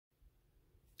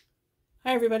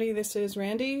Hi everybody, this is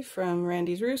Randy from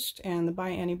Randy's Roost and the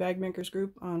ByAnnie Bag Makers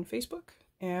group on Facebook,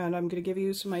 and I'm going to give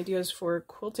you some ideas for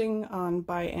quilting on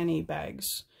ByAnnie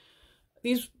bags.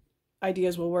 These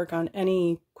ideas will work on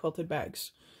any quilted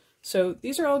bags. So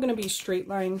these are all going to be straight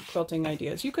line quilting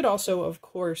ideas. You could also, of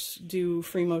course, do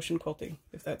free motion quilting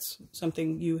if that's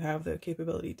something you have the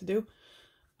capability to do.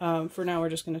 For now, we're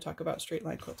just going to talk about straight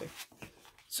line quilting.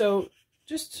 So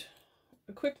just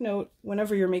a quick note,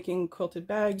 whenever you're making quilted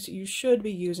bags, you should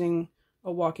be using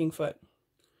a walking foot.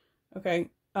 Okay,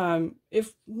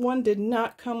 if one did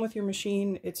not come with your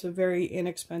machine, it's a very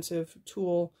inexpensive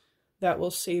tool that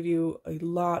will save you a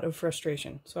lot of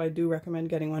frustration. So I do recommend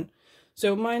getting one.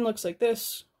 So mine looks like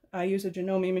this. I use a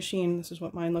Janome machine. This is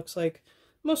what mine looks like.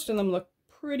 Most of them look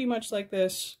pretty much like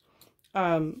this.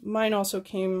 Mine also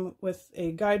came with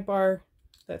a guide bar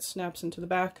that snaps into the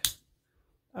back.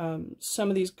 Some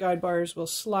of these guide bars will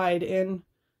slide in,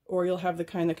 or you'll have the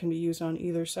kind that can be used on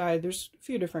either side. There's a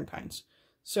few different kinds.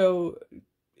 So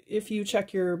if you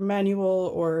check your manual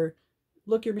or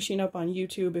look your machine up on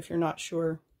YouTube if you're not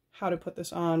sure how to put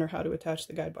this on or how to attach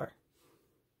the guide bar.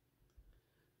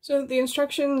 So the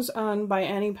instructions on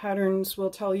ByAnnie patterns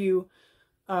will tell you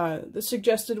the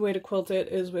suggested way to quilt it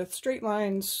is with straight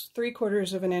lines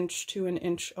 3/4 of an inch to an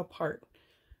inch apart.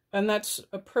 And that's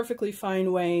a perfectly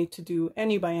fine way to do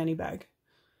any ByAnnie bag.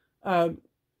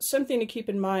 Something to keep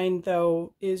in mind,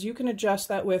 though, is you can adjust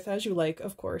that width as you like.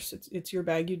 Of course, it's your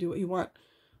bag, you do what you want.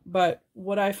 But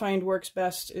what I find works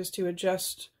best is to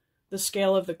adjust the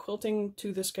scale of the quilting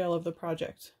to the scale of the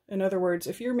project. In other words,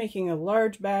 if you're making a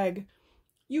large bag,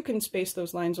 you can space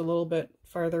those lines a little bit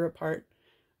farther apart.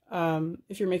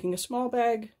 If you're making a small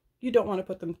bag, you don't want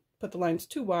to put the lines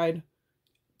too wide,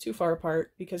 too far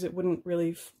apart, because it wouldn't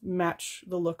really match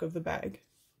the look of the bag.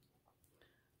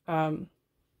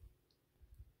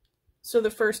 So the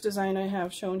first design I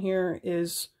have shown here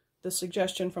is the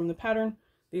suggestion from the pattern.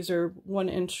 These are 1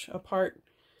 inch apart.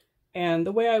 And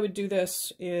the way I would do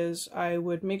this is I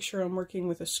would make sure I'm working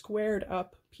with a squared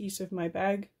up piece of my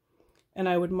bag, and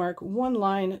I would mark one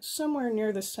line somewhere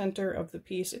near the center of the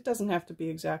piece. It doesn't have to be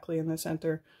exactly in the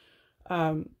center.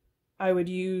 I would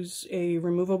use a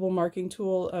removable marking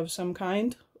tool of some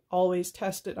kind. Always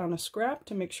test it on a scrap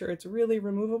to make sure it's really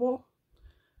removable,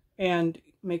 and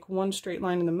make one straight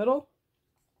line in the middle.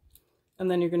 And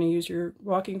then you're going to use your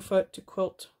walking foot to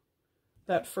quilt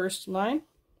that first line.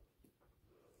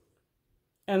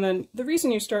 And then the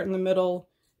reason you start in the middle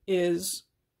is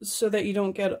so that you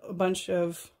don't get a bunch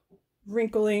of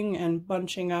wrinkling and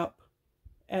bunching up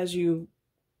as you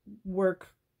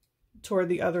work toward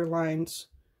the other lines.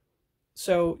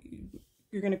 So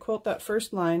you're going to quilt that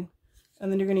first line,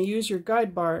 and then you're going to use your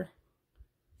guide bar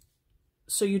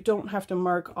so you don't have to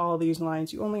mark all these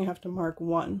lines. You only have to mark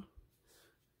one.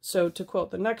 So to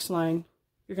quilt the next line,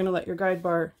 you're going to let your guide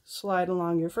bar slide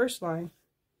along your first line,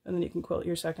 and then you can quilt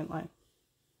your second line,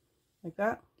 like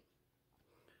that.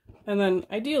 And then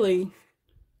ideally,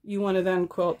 you want to then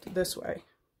quilt this way.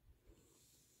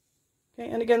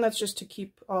 Okay, and again, that's just to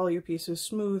keep all your pieces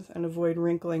smooth and avoid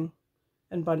wrinkling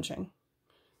and bunching.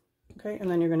 Okay,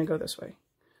 and then you're going to go this way.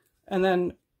 And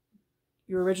then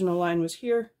your original line was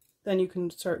here, then you can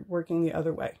start working the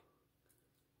other way.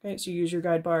 Okay, so you use your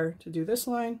guide bar to do this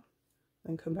line,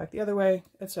 then come back the other way,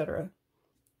 etc.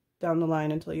 down the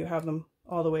line until you have them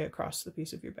all the way across the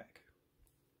piece of your bag.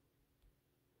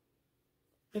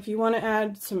 If you want to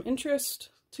add some interest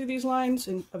to these lines,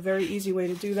 and a very easy way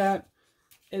to do that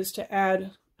is to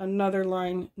add another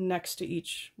line next to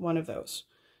each one of those.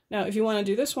 Now, if you want to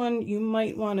do this one, you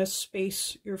might want to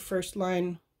space your first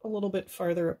line a little bit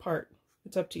farther apart.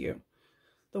 It's up to you.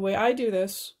 The way I do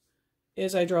this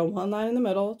is I draw one line in the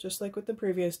middle, just like with the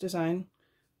previous design,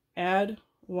 add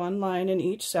one line in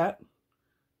each set,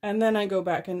 and then I go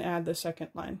back and add the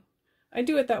second line. I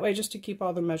do it that way just to keep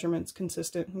all the measurements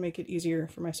consistent and make it easier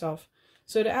for myself.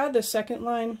 So to add the second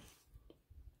line,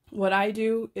 what I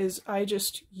do is I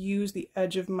just use the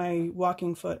edge of my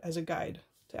walking foot as a guide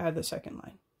to add the second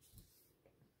line.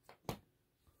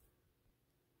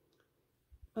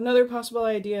 Another possible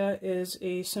idea is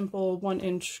a simple 1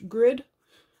 inch grid.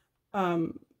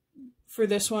 For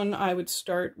this one, I would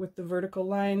start with the vertical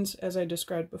lines as I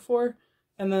described before,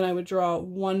 and then I would draw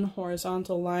one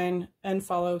horizontal line and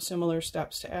follow similar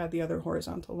steps to add the other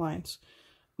horizontal lines.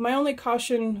 My only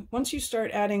caution, once you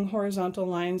start adding horizontal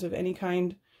lines of any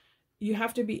kind, you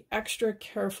have to be extra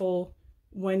careful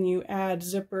when you add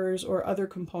zippers or other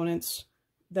components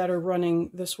that are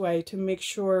running this way to make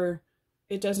sure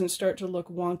it doesn't start to look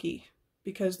wonky,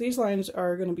 because these lines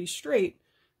are going to be straight,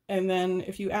 and then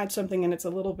if you add something and it's a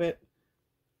little bit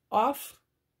off,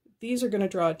 these are going to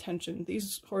draw attention.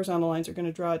 These horizontal lines are going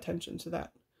to draw attention to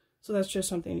that. So that's just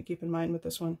something to keep in mind with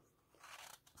this one.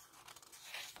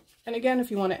 And again,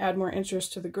 if you want to add more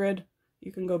interest to the grid,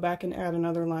 you can go back and add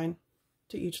another line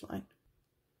to each line.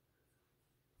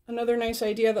 Another nice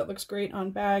idea that looks great on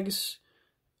bags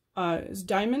is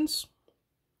diamonds.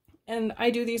 And I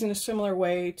do these in a similar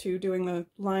way to doing the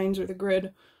lines or the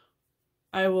grid.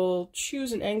 I will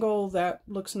choose an angle that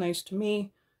looks nice to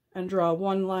me and draw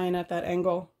one line at that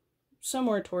angle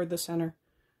somewhere toward the center,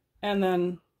 and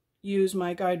then use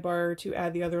my guide bar to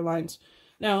add the other lines.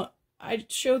 Now, I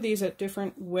show these at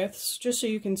different widths just so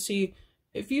you can see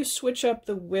if you switch up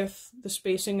the width, the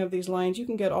spacing of these lines, you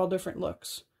can get all different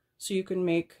looks. So you can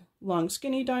make long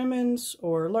skinny diamonds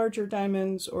or larger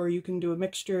diamonds, or you can do a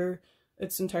mixture.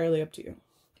 It's entirely up to you.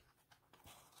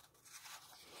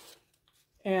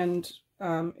 And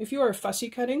if you are fussy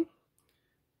cutting,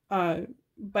 let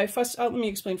me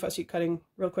explain fussy cutting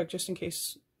real quick just in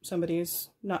case somebody is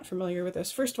not familiar with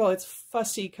this. First of all, it's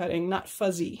fussy cutting, not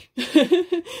fuzzy.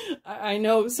 I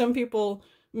know some people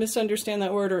misunderstand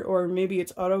that word, or maybe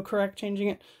it's autocorrect changing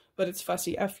it, but it's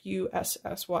fussy,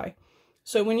 F-U-S-S-Y.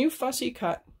 So when you fussy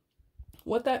cut,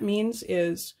 what that means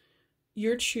is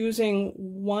you're choosing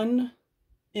one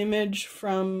image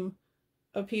from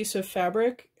a piece of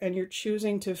fabric and you're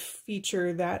choosing to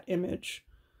feature that image.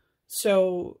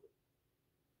 So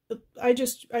I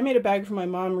made a bag for my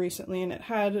mom recently, and it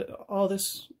had all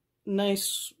this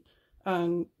nice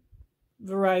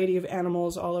variety of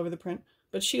animals all over the print,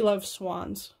 but she loves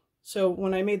swans. So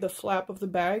when I made the flap of the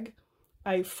bag,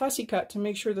 I fussy cut to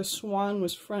make sure the swan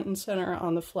was front and center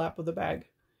on the flap of the bag.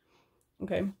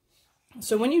 Okay,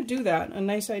 so when you do that, a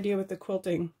nice idea with the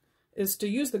quilting is to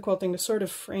use the quilting to sort of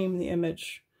frame the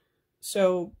image.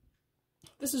 So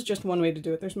this is just one way to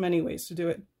do it. There's many ways to do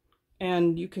it,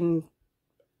 and you can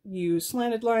use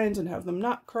slanted lines and have them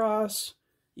not cross.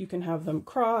 You can have them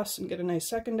cross and get a nice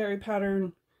secondary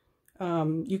pattern.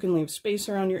 You can leave space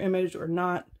around your image or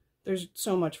not. There's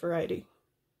so much variety.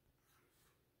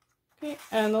 Okay,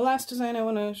 and the last design I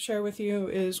want to share with you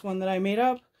is one that I made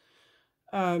up.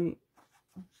 The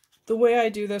way I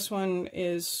do this one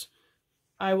is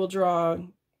I will draw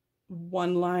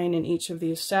one line in each of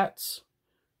these sets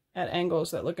at angles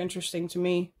that look interesting to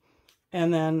me,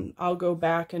 and then I'll go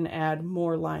back and add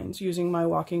more lines using my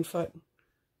walking foot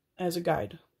as a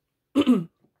guide.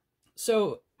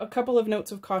 So a couple of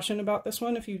notes of caution about this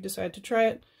one if you decide to try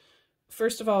it.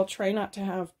 First of all, try not to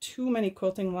have too many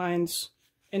quilting lines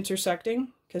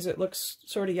intersecting because it looks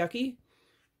sort of yucky.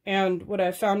 And what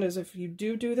I've found is if you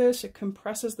do this, it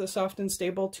compresses the soft and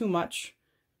stable too much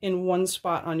in one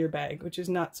spot on your bag, which is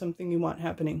not something you want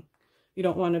happening. You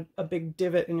don't want a big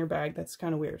divot in your bag. That's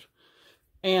kind of weird.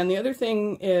 And the other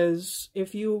thing is,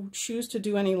 if you choose to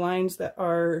do any lines that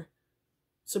are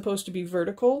supposed to be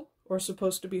vertical or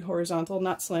supposed to be horizontal,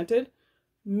 not slanted,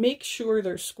 make sure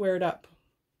they're squared up.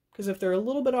 Because if they're a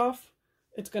little bit off,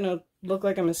 it's going to look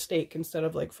like a mistake instead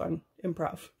of like fun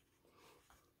improv.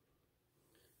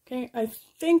 Okay, I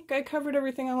think I covered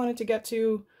everything I wanted to get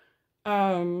to.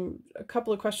 A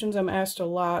couple of questions I'm asked a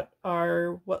lot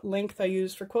are what length I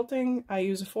use for quilting. I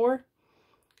use a 4.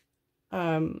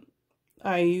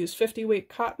 I use 50 weight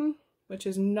cotton, which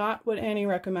is not what Annie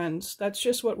recommends. That's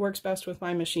just what works best with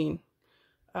my machine.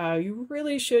 You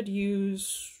really should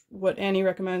use what Annie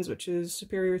recommends, which is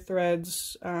Superior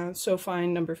Threads So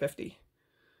Fine number 50.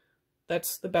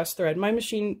 That's the best thread. My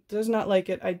machine does not like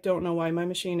it. I don't know why. My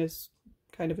machine is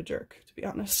kind of a jerk, to be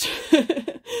honest.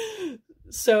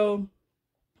 So,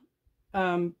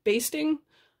 basting,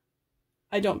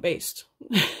 I don't baste.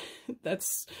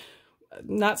 That's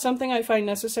not something I find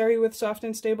necessary with Soft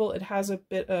and Stable. It has a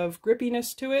bit of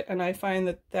grippiness to it, and I find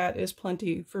that that is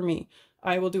plenty for me.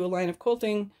 I will do a line of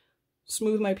quilting,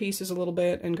 smooth my pieces a little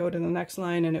bit, and go to the next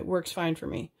line, and it works fine for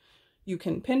me. You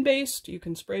can pin baste, you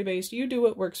can spray baste, you do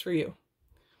what works for you.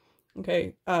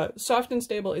 Okay, Soft and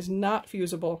Stable is not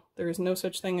fusible. There is no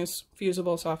such thing as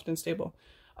fusible Soft and Stable.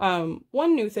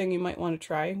 One new thing you might want to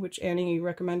try, which Annie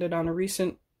recommended on a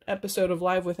recent episode of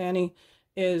Live with Annie,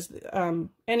 is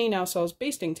Annie now sells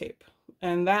basting tape,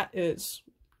 and that is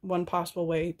one possible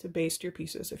way to baste your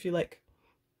pieces if you like.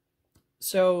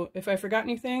 So if I forgot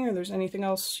anything or there's anything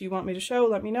else you want me to show,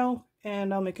 let me know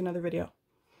and I'll make another video.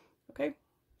 Okay,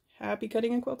 happy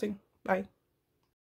cutting and quilting. Bye.